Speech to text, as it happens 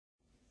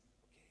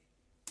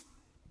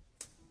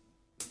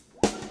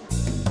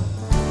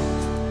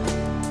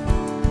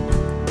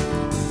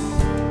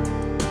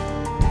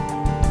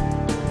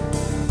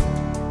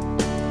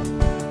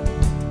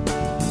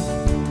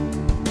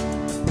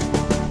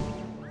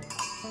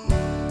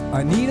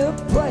I need a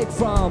break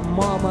from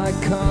all my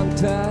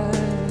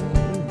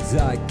contacts,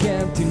 I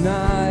can't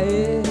deny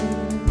it.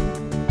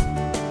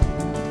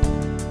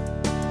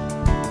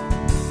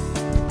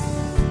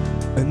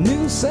 A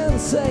new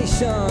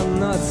sensation,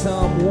 not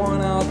some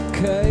worn-out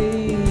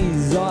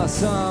case or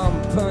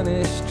some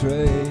punished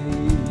trade.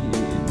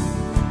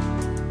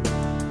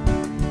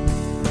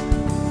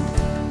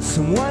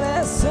 Someone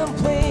has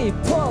simply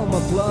pulled my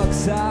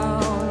plugs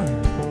out,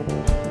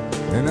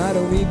 and I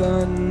don't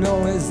even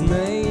know his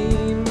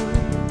name.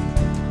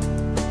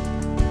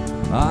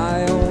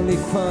 I only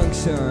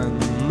function,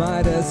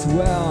 might as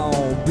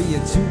well be a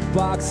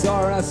jukebox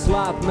or a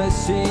slot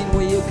machine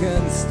where you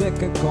can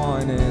stick a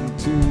coin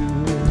into.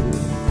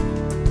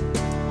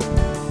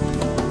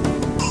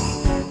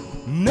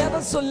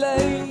 Never so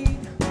late,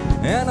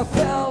 and I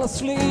fell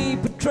asleep.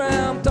 I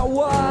dreamt I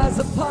was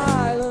a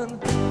pilot,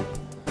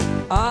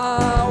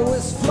 I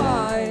was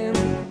flying.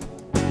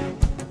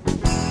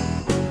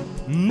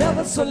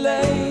 Never so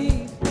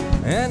late,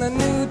 and I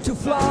knew to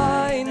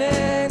fly in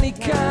any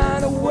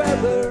kind of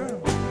weather,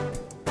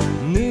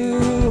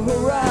 new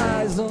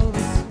horizons.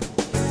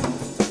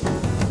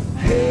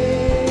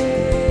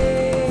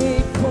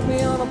 Hey, put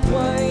me on a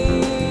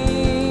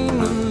plane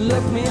and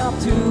lift me up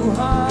to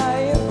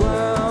higher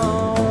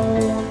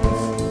grounds.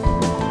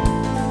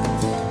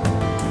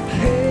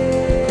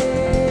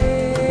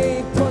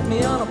 Hey, put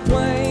me on a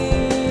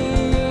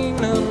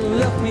plane and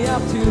lift me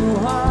up to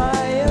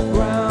higher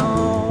grounds.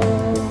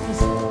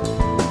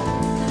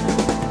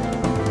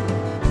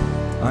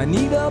 I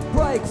need a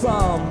break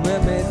from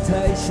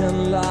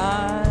imitation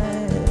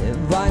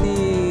life, I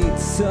need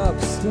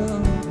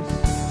substance.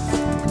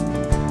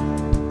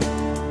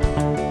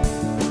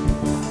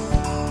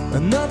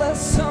 Another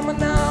summer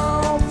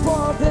now,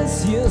 for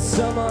this year's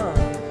summer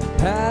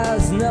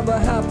has never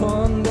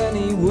happened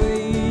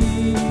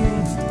anyway.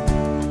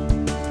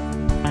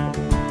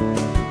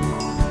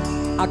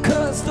 I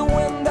curse the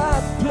wind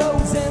that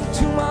blows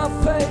into my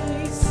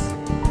face,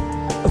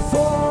 a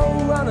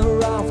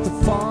forerunner of the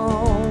fall.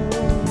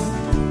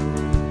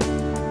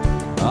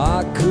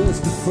 I curse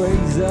the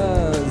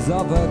phrases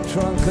of a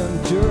drunken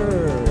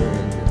jerk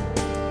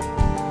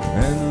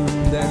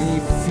and any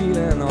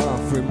feeling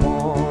of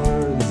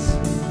remorse.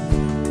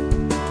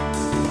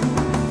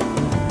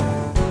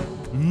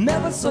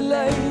 Never so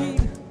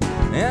late,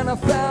 and I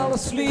fell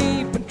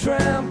asleep and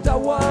dreamt I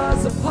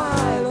was a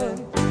pilot,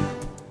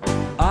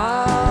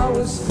 I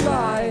was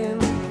flying.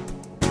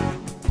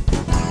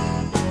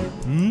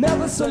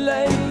 Never so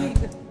late,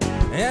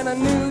 and I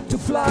knew to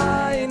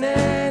fly in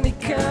any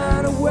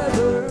kind of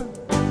weather,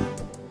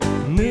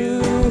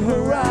 new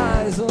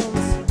horizons.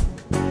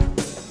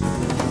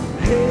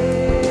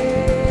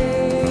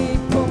 Hey,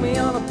 put me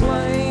on a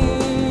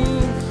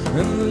plane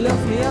and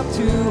lift me up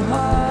to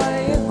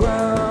higher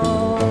grounds.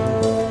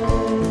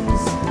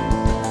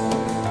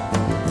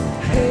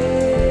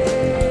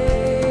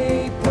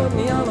 Hey, put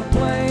me on a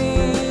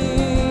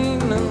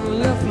plane and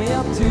lift me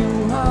up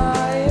to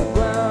higher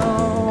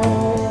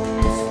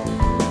grounds.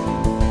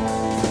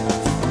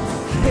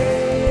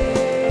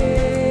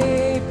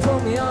 Hey,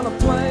 put me on a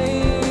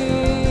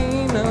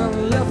plane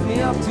and lift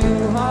me up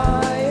to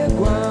higher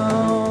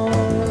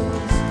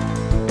grounds.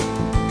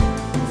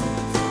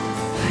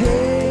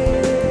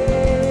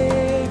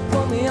 Hey,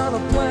 put me on a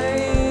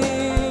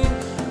plane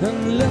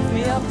and lift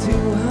me up to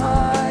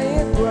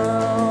higher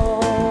grounds.